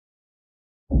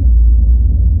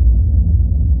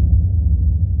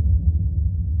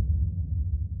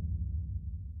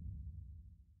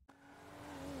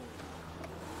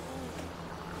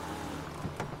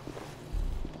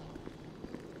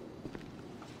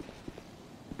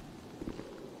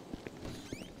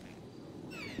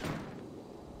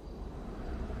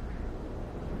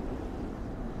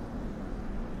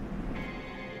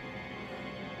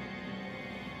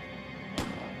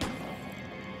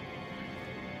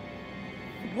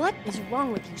What is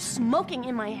wrong with you smoking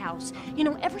in my house? You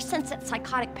know, ever since that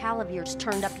psychotic pal of yours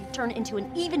turned up, you've turned into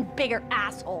an even bigger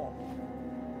asshole.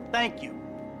 Thank you.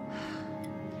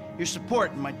 Your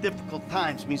support in my difficult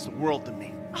times means the world to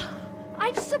me.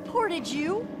 I've supported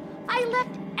you. I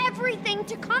left everything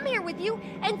to come here with you,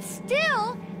 and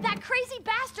still, that crazy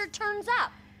bastard turns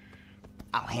up.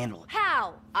 I'll handle it.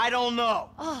 How? I don't know.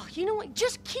 Oh, you know what?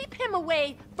 Just keep him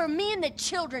away from me and the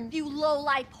children, you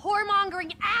low-life,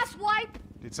 whoremongering asswipe.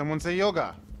 Did someone say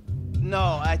yoga?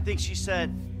 No, I think she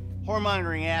said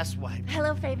whoremongering asswipe.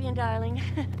 Hello, Fabian, darling.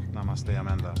 Namaste,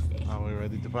 Amanda. Are we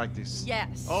ready to practice?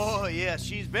 Yes. Oh, yes,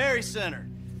 she's very centered.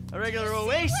 A regular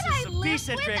oasis of peace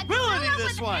and tranquility,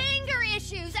 this with one. Anger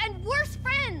issues and worse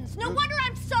friends. No wonder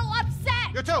I'm so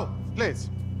upset. You too, please.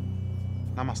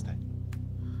 Namaste.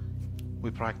 We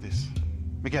practice.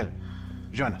 Miguel,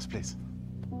 join us, please.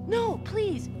 No,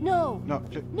 please, no. No,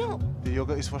 No. the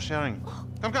yoga is for sharing.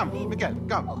 Come, Miguel,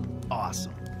 come.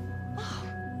 Awesome.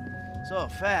 So,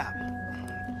 Fab,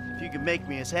 if you can make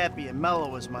me as happy and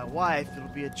mellow as my wife, it'll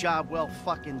be a job well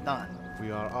fucking done.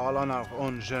 We are all on our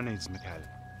own journeys, Miguel.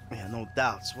 Yeah, no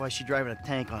doubts. Why is she driving a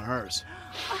tank on hers?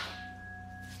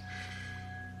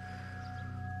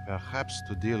 Perhaps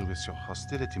to deal with your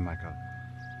hostility, Michael.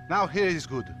 Now here is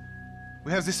good.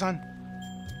 We have the sun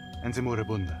and the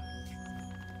moribunda.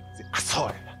 The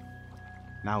asshole.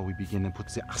 Now we begin to put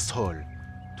the asshole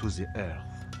to the earth.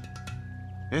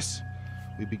 Yes,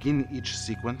 we begin each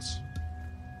sequence.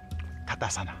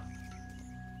 Tadasana.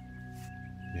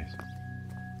 Yes.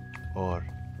 Or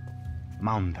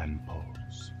mountain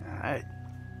pose. All right.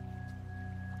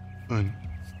 1,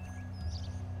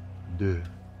 2,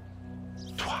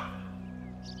 3.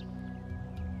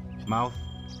 Mouth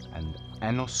and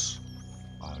anus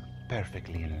are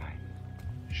perfectly in line.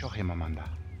 Show him, Amanda.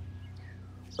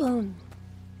 1,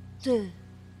 2,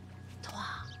 3.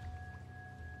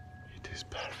 It is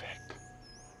perfect.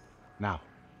 Now,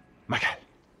 Michael.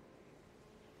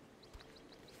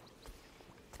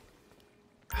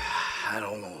 I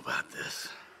don't know about this.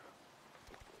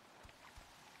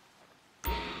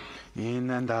 In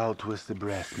and out with the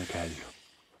breath, Michael.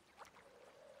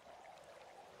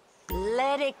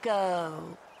 Let it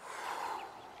go.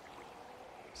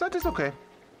 That is okay.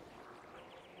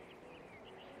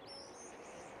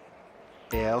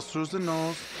 Air through the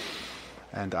nose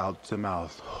and out the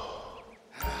mouth.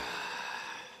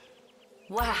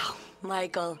 Wow,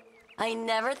 Michael. I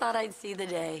never thought I'd see the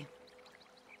day.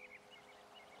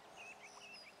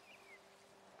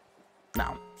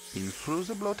 Now, in through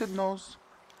the bloated nose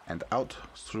and out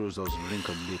through those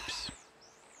wrinkled lips.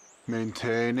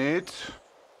 Maintain it.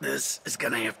 This is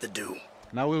gonna have to do.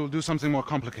 Now we will do something more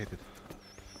complicated.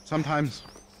 Sometimes,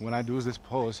 when I do this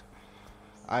pose,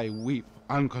 I weep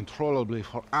uncontrollably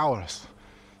for hours.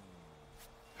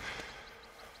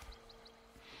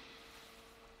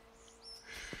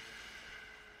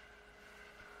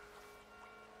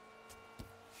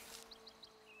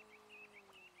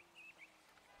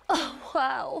 Oh,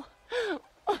 wow.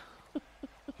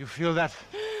 You feel that?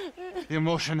 The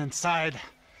emotion inside.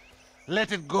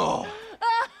 Let it go.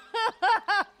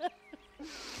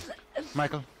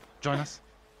 Michael, join us.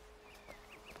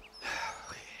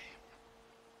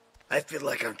 I feel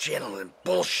like I'm channeling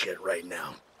bullshit right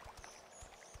now.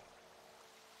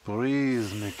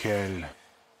 Breathe, Mikhail.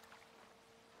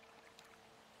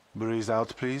 Breathe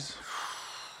out, please.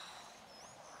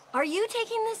 Are you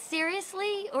taking this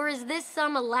seriously, or is this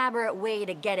some elaborate way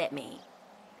to get at me?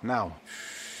 Now,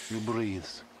 you breathe.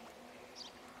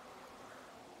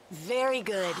 Very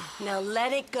good. Now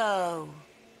let it go.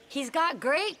 He's got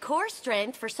great core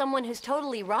strength for someone who's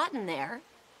totally rotten there.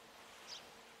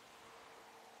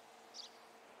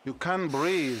 You can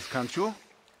breathe, can't you?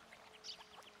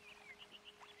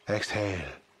 Exhale.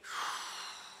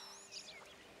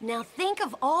 Now think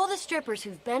of all the strippers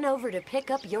who've been over to pick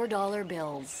up your dollar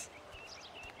bills.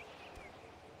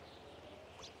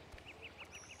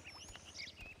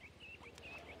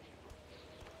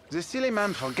 The silly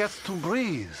man forgets to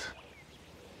breathe.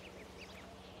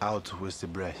 Out with the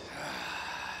breath.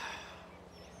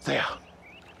 There.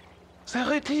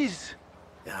 There it is.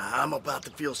 Yeah, I'm about to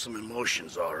feel some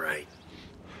emotions, all right.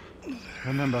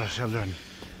 Remember, children,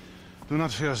 do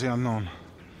not fear the unknown.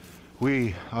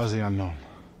 We are the unknown.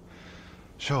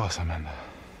 Show us, Amanda.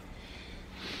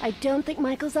 I don't think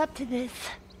Michael's up to this.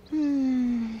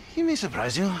 He may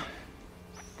surprise you.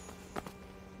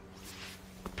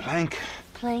 Plank.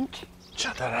 Plank.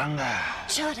 Chaturanga.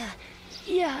 Chata.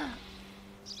 Yeah.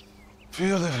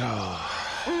 Feel the flow.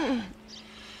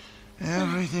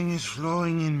 Everything is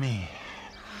flowing in me.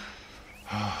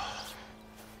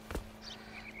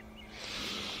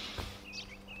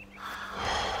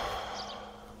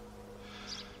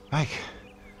 Mike,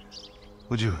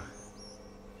 would you?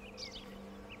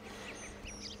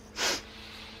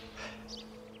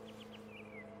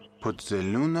 Put the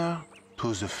lunar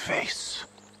to the face.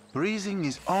 Breathing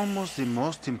is almost the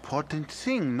most important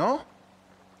thing, no?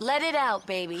 Let it out,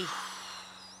 baby.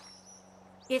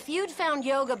 If you'd found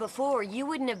yoga before, you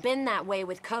wouldn't have been that way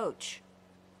with Coach.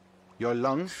 Your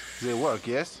lungs, they work,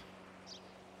 yes?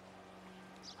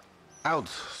 Out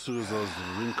through those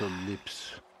wrinkled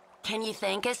lips. Can you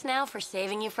thank us now for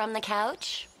saving you from the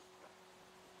couch?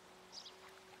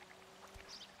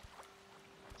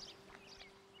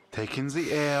 Take in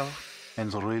the air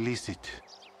and release it.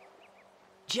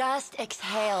 Just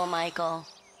exhale, Michael.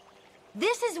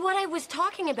 This is what I was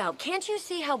talking about. Can't you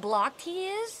see how blocked he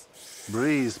is?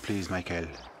 Breathe, please, Michael.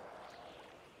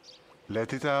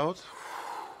 Let it out.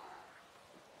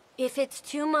 If it's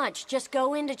too much, just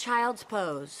go into child's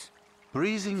pose.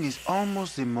 Breathing is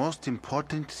almost the most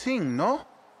important thing, no?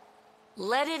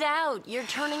 Let it out. You're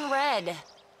turning red.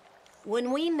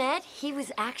 When we met, he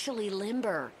was actually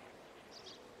limber.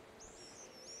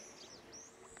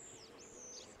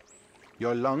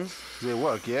 Your lungs, they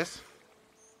work, yes?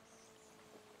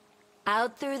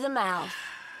 Out through the mouth.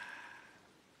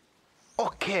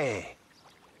 Okay.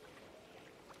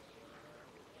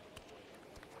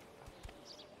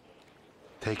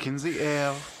 Take in the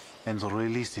air and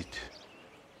release it.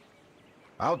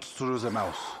 Out through the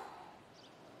mouth.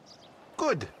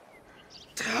 Good.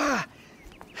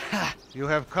 You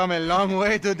have come a long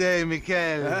way today,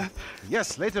 Mikhail.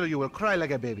 Yes, later you will cry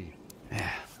like a baby. Yeah,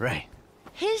 right.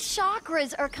 His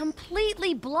chakras are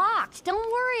completely blocked.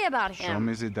 Don't worry about him. Show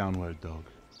me the downward dog.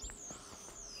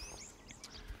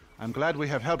 I'm glad we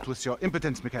have helped with your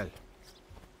impotence, Mikhail.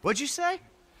 What'd you say?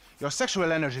 Your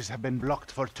sexual energies have been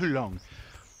blocked for too long.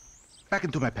 Back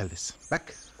into my pelvis.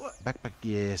 Back. What? Back.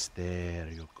 There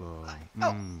you go.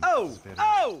 Oh!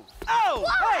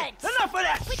 What? Hey, enough of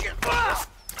that shit!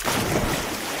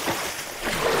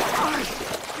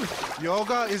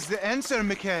 Yoga is the answer,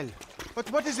 Mikhail. But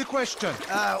what is the question?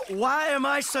 Why am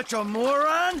I such a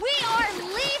moron? We are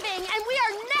leaving, and we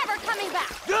are never coming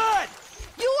back. Good!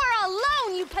 You are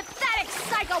alone, you pathetic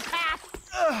psychopath.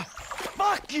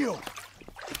 Fuck you!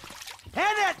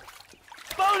 And that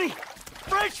phony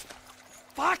French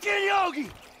fucking yogi!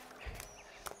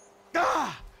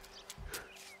 Ah!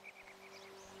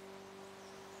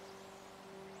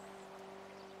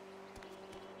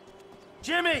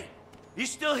 Jimmy, you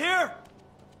still here?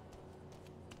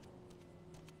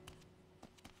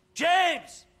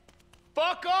 James!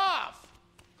 Fuck off!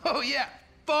 Oh yeah,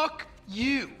 fuck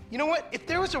you. You know what? If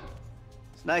there was a...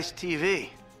 It's nice TV.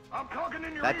 I'm talking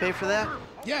in your Did I pay for that?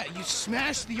 Yeah, you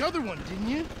smashed the other one, didn't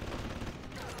you?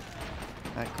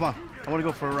 All right, come on. I want to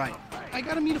go for a ride. I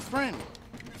gotta meet a friend.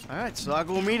 All right, so I'll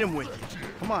go meet him with you.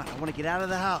 Come on, I want to get out of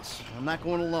the house. I'm not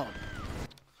going alone.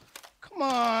 Come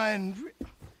on.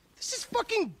 This is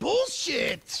fucking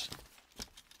bullshit.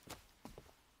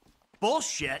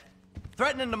 Bullshit?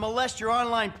 Threatening to molest your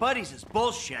online buddies is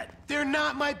bullshit. They're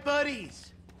not my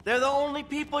buddies. They're the only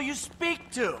people you speak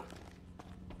to.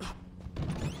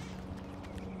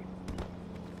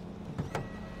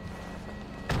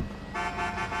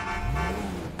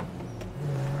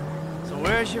 So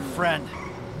where's your friend?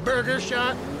 Burger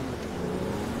shot.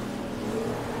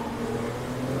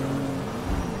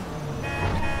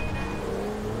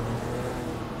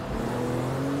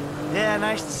 Yeah,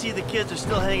 nice to see the kids are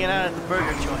still hanging out at the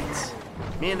burger joints.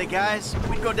 Me and the guys,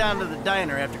 we'd go down to the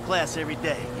diner after class every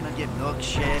day. You know, get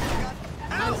milkshakes.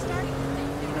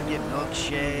 Get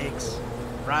milkshakes,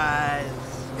 fries.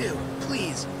 Ew,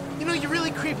 please. You know, you're really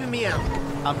creeping me out.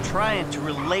 I'm trying to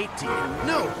relate to you.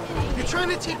 No, you're trying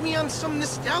to take me on some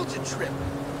nostalgia trip.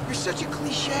 You're such a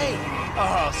cliche.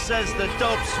 Oh, says the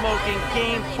dope-smoking,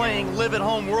 game-playing,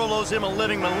 live-at-home world owes him a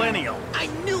living millennial. I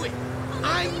knew it.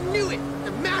 I knew it.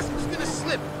 The mask was gonna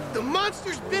slip. The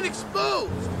monster's been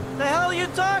exposed. The hell are you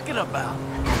talking about?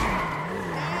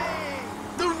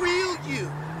 The real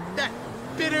you. That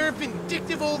bitter,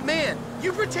 vindictive old man.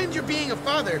 You pretend you're being a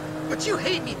father, but you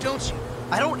hate me, don't you?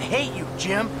 I don't hate you,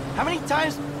 Jim. How many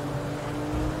times...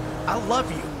 I love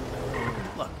you.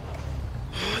 Look.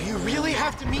 You really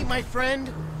have to meet my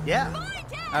friend? Yeah,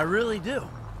 I really do.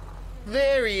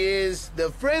 There he is, the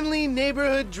friendly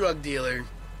neighborhood drug dealer.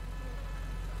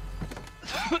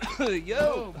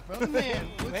 Yo, brother man,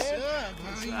 what's up?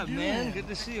 What's up, man? Good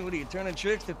to see you. What are you turning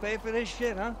tricks to pay for this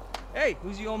shit, huh? Hey,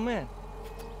 who's the old man?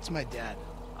 It's my dad.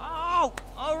 Oh,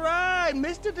 all right,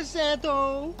 Mr.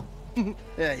 DeSanto.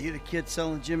 Yeah, you the kid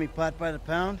selling Jimmy pot by the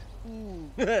pound?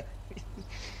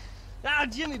 Ah,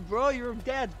 Jimmy, bro, your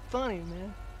dad's funny,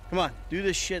 man. Come on, do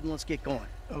this shit and let's get going.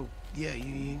 Oh, yeah,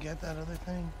 you got that other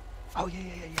thing? Oh, yeah.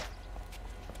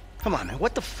 Come on, man.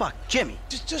 What the fuck? Jimmy.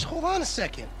 Just hold on a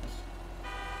second.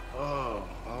 Oh,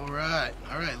 all right,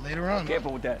 later on.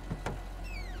 Careful with that.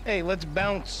 Hey, let's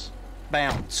bounce.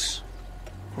 Bounce.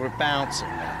 We're bouncing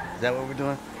now. Is that what we're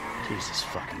doing? Jesus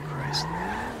fucking Christ.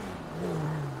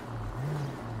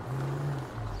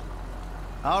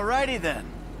 Alrighty then.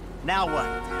 Now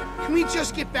what? Can we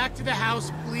just get back to the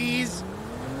house, please?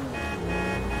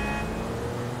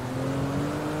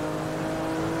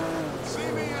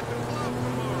 See me at the club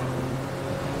tomorrow.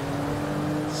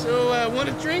 So, want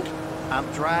a drink? I'm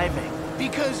driving.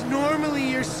 Because normally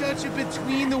you're such a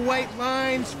between the white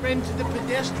lines, friend to the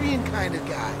pedestrian kind of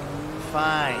guy.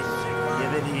 Fine.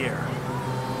 Give it here.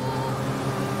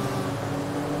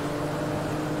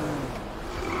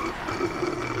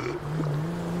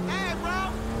 Hey,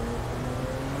 bro!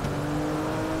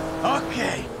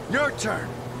 Okay, your turn.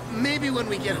 Maybe when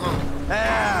we get home.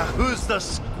 Who's the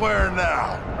square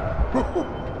now?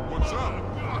 What's up?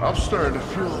 I'm starting to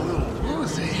feel a little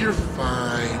woozy. You're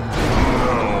fine.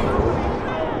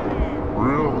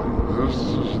 Really? This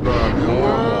is not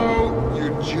normal.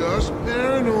 You're just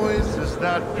paranoid. This is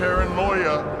not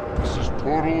paranoia. This is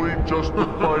totally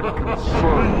justified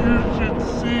concern. You should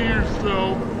see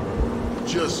yourself.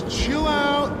 Just chill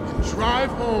out and drive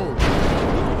home.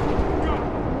 You've got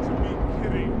to be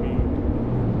kidding me.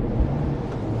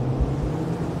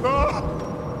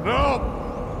 No!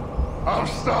 I'm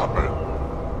stopping.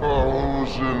 Oh, what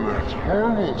was in there? It's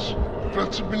harmless.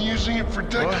 Vets have been using it for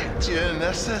decades. You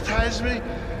anesthetize me?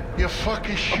 You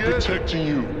fucking shit. I'm protecting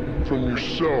you from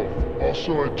yourself.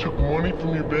 Also, I took money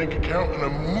from your bank account and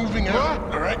I'm moving out.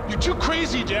 What? All right? You're too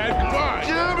crazy, Dad. Goodbye.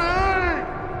 Jimmy!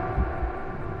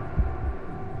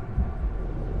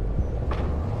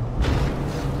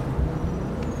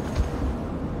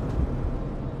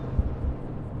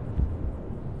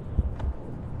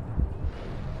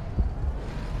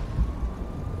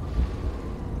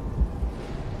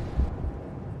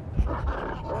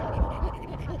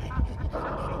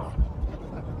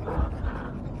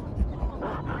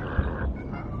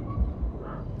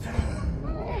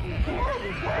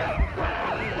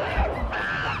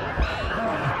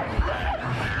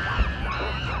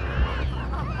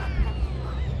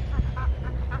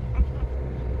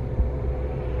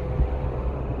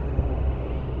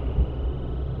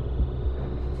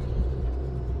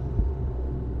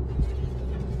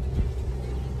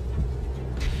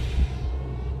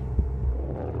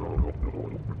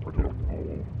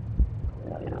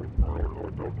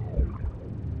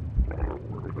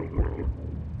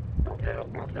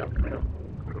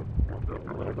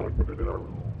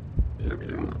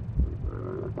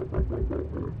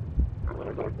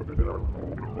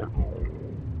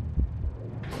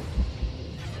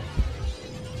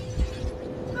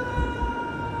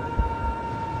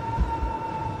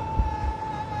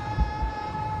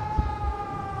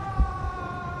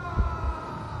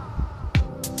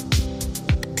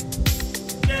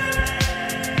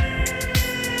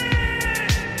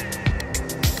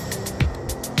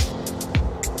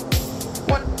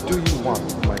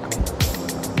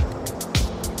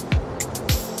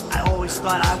 I always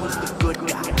thought I was the good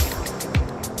guy.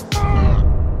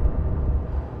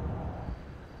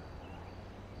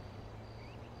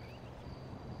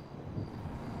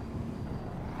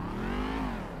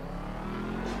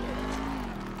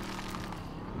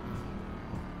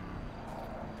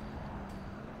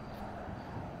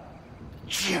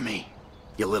 Jimmy,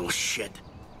 you little shit.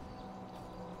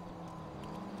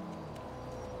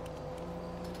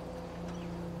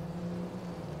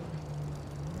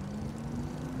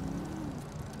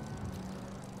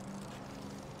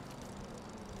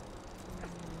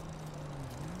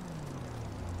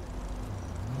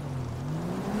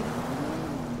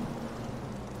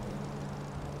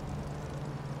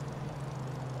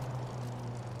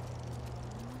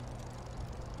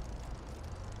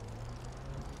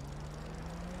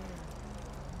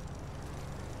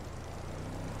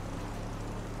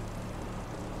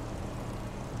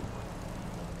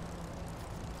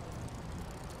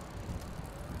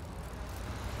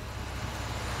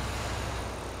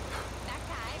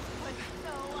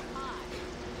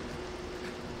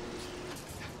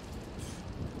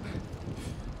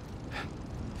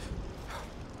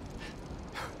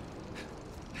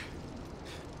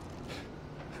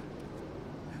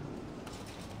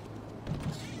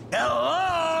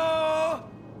 Hello?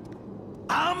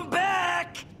 I'm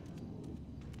back!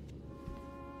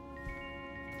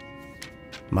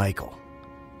 Michael,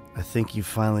 I think you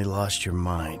finally lost your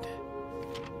mind.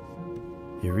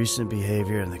 Your recent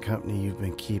behavior and the company you've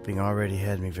been keeping already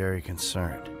had me very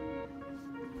concerned.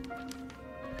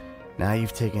 Now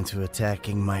you've taken to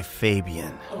attacking my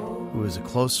Fabian, who is a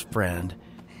close friend,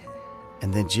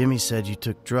 and then Jimmy said you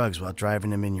took drugs while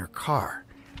driving him in your car.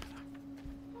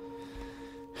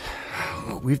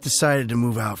 We've decided to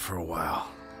move out for a while.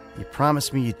 You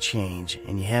promised me you'd change,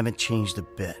 and you haven't changed a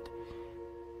bit.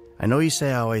 I know you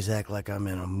say I always act like I'm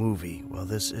in a movie. Well,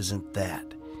 this isn't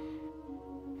that.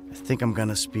 I think I'm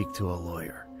gonna speak to a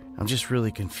lawyer. I'm just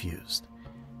really confused.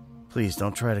 Please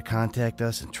don't try to contact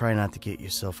us and try not to get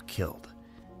yourself killed.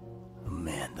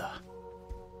 Amanda.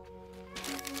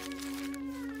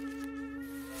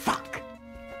 Fuck!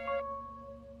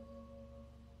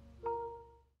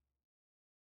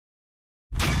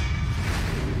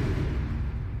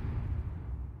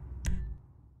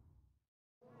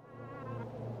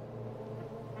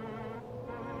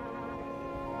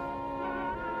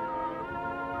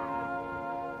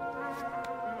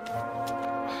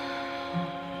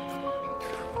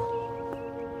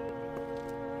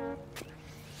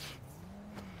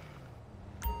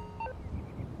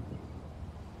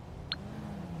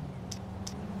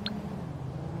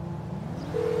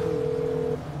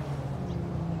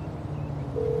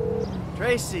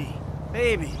 Tracy,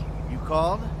 baby, you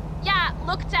called? Yeah,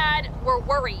 look, Dad, we're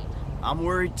worried. I'm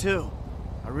worried too.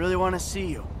 I really want to see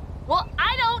you. Well,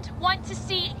 I don't want to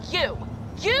see you.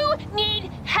 You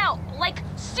need help, like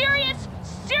serious,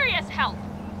 serious help.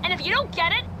 And if you don't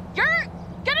get it, you're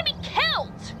gonna be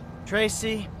killed.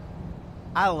 Tracy,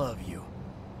 I love you.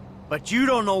 But you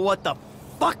don't know what the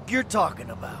fuck you're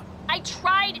talking about. I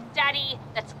tried, Daddy.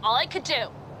 That's all I could do.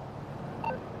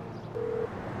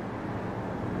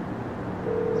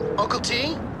 Uncle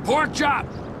T? Pork chop!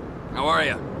 How are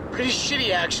you? Pretty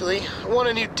shitty, actually. I want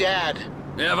a new dad.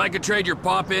 Yeah, if I could trade your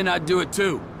pop in, I'd do it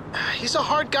too. He's a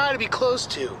hard guy to be close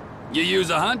to. You use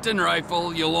a hunting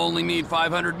rifle, you'll only need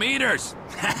 500 meters.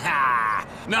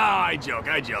 No, I joke.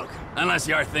 Unless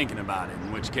you are thinking about it,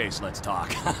 in which case, let's talk.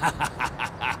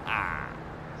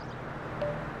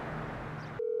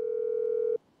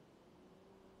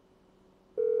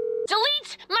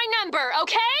 Delete my number,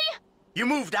 okay? You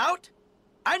moved out?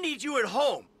 I need you at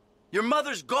home. Your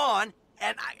mother's gone,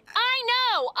 and I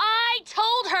know! I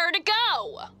told her to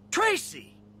go!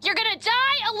 Tracy! You're gonna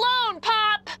die alone,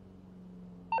 Pop!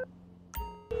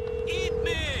 Eat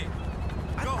me!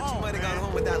 I thought you might have gone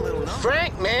home with that little number.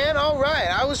 Frank, man, all right.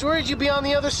 I was worried you'd be on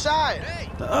the other side.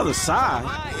 The other side?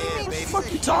 What the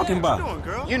fuck you talking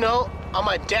about? You know, on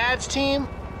my dad's team.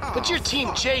 But your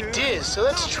team J Diz, so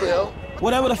that's trill.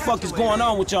 Whatever the fuck is going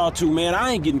on with y'all two, man,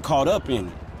 I ain't getting caught up in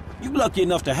it. You lucky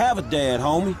enough to have a dad,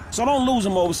 homie, so don't lose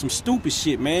him over some stupid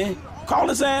shit, man. Call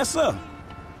his ass up.